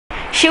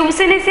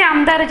शिवसेनेचे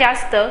आमदार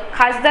जास्त,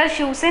 खासदार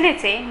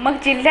शिवसेनेचे, मग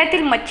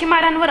जिल्ह्यातील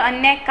मच्छीमारांवर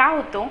अन्याय का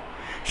होतो?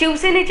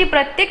 शिवसेनेची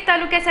प्रत्येक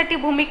तालुक्यासाठी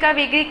भूमिका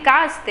वेगळी का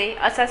असते,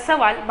 असा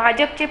सवाल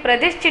भाजपचे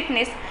प्रदेश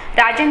चिटणीस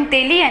राजन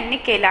तेली यांनी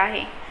केला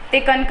आहे। ते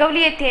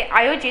कणकवली येथे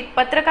आयोजित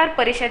पत्रकार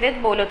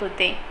परिषदेत बोलत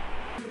होते।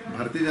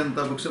 भारतीय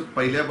जनता पक्ष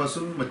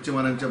पहिल्यापासून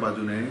मच्छीमारांच्या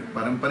बाजूने आहे,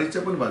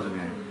 पारंपरिकच्या पण बाजूने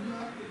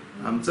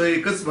आहे। आमचं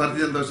एकच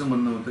भारतीय जनता पक्षाचं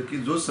म्हणणं होतं की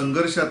जो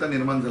संघर्ष आता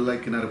निर्माण झाला आहे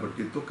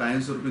किनारपट्टीत, तो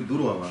कायमस्वरूपी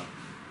दूर व्हावा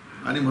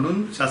आणि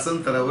म्हणून शासन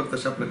स्तरावर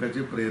तशा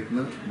प्रकारचे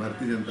प्रयत्न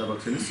भारतीय जनता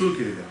पक्षाने सुरू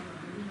केलेले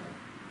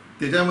आहेत।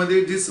 त्याच्यामध्ये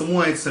जे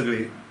समूह आहेत,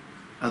 सगळे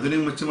आधुनिक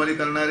मच्छीमारी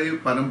करणारे,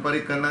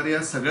 पारंपरिक करणारे,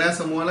 या सगळ्या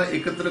समूहाला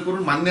एकत्र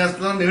करून मान्य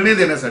असलेला निर्णय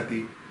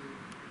देण्यासाठी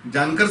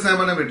जानकर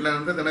साहेबांना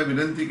भेटल्यानंतर त्यांना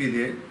विनंती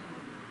केली आहे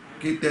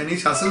की त्यांनी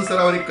शासन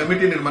स्तरावर एक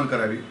कमिटी निर्माण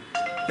करावी।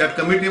 त्या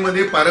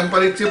कमिटीमध्ये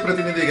पारंपरिकचे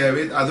प्रतिनिधी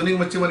घ्यावेत, आधुनिक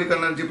मच्छीमारी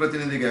करणारे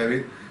प्रतिनिधी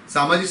घ्यावेत,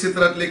 सामाजिक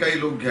क्षेत्रातले काही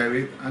लोक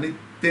घ्यावेत आणि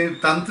ते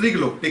तांत्रिक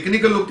लोक,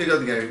 टेक्निकल लोक त्याच्यात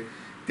घ्यावेत।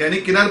 त्यांनी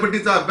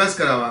किनारपट्टीचा अभ्यास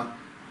करावा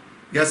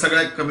या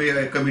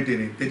सगळ्या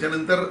कमिटीने।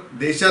 त्याच्यानंतर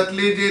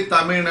देशातले जे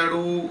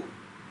तामिळनाडू,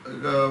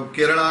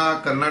 केरळ,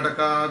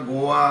 कर्नाटक,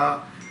 गोवा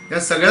या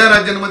सगळ्या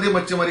राज्यांमध्ये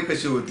मच्छीमारी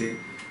कशी होते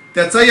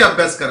त्याचाही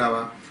अभ्यास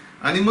करावा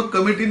आणि मग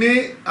कमिटीने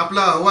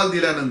आपला अहवाल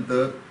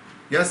दिल्यानंतर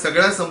या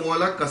सगळ्या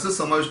समूहाला कसं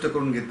समाविष्ट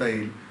करून घेता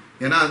येईल,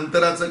 यांना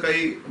अंतराचं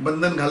काही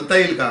बंधन घालता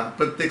येईल का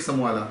प्रत्येक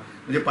समूहाला,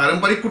 म्हणजे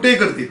पारंपरिक कुठेही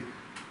करतील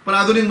पण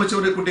आधुनिक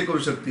मच्छीमारी कुठे करू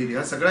शकतील,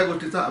 या सगळ्या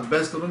गोष्टीचा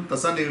अभ्यास करून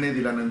तसा निर्णय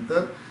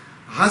दिल्यानंतर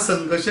हा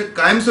संघर्ष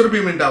कायमस्वरूपी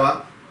मिटावा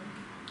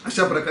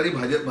अशा प्रकारे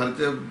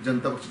भारतीय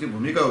जनता पक्षाची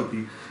भूमिका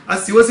होती।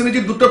 आज शिवसेनेची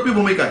दुटप्पी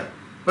भूमिका आहे,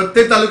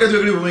 प्रत्येक तालुक्यात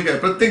वेगळी भूमिका आहे,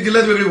 प्रत्येक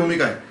जिल्ह्यात वेगळी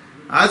भूमिका आहे।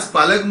 आज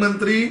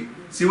पालकमंत्री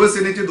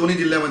शिवसेनेचे दोन्ही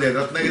जिल्ह्यामध्ये आहेत,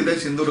 रत्नागिरीत आहे,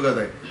 सिंधुदुर्गात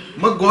आहे।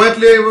 मग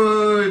गोव्यातले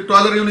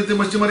ट्रॉलर येऊन इथे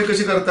मच्छीमारी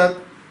कशी करतात,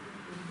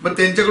 मग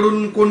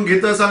त्यांच्याकडून कोण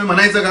घेतं असं आम्ही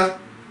म्हणायचं का?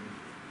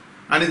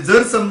 आणि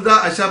जर समजा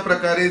अशा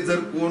प्रकारे जर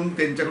कोण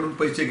त्यांच्याकडून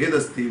पैसे घेत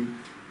असतील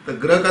तर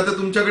ग्रह खातं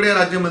तुमच्याकडे आहे,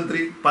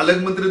 राज्यमंत्री,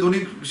 पालकमंत्री दोन्ही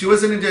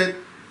शिवसेनेचे आहेत।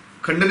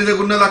 खंडणीचा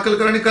गुन्हा दाखल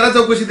करा आणि करा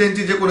चौकशी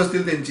त्यांची, जे कोण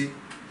असतील त्यांची।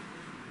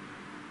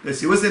 तर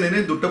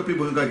शिवसेनेने दुटप्पी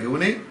भूमिका घेऊ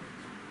नये,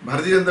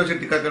 भारतीय जनता पक्षाची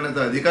टीका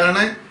करण्याचा अधिकार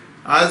नाही।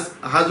 आज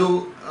हा जो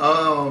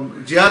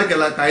GR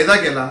केला, कायदा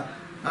केला,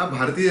 हा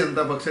भारतीय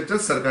जनता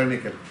पक्षाच्याच सरकारने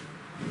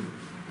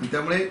केला।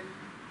 त्यामुळे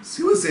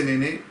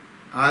शिवसेनेने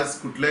आज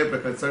कुठल्याही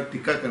प्रकारचा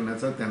टीका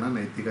करण्याचा त्यांना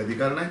नैतिक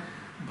अधिकार नाही।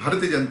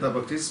 भारतीय जनता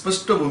पक्षाची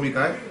स्पष्ट भूमिका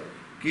आहे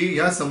की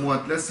या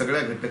समूहातल्या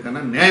सगळ्या घटकांना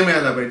न्याय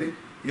मिळाला पाहिजे,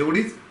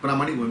 एवढीच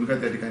प्रामाणिक भूमिका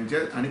त्या ठिकाणची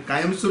आहे। आणि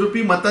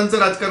कायमस्वरूपी मतांचं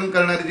राजकारण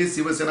करणारे जे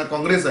शिवसेना,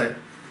 काँग्रेस आहे,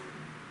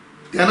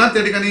 त्यांना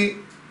त्या ठिकाणी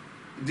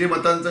जे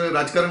मतांचं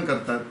राजकारण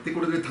करतात ते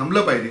कुठेतरी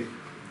थांबलं पाहिजे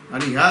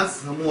आणि ह्या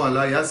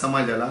समूहाला, या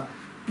समाजाला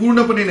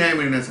पूर्णपणे न्याय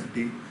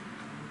मिळण्यासाठी,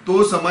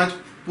 तो समाज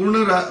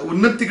पूर्ण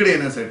उन्नतीकडे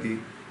येण्यासाठी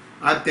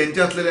आज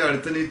त्यांच्या असलेल्या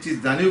अडचणीची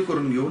जाणीव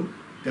करून घेऊन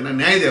त्यांना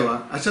न्याय द्यावा,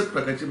 अशाच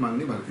प्रकारची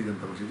मागणी भारतीय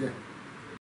जनता पक्षाची आहे।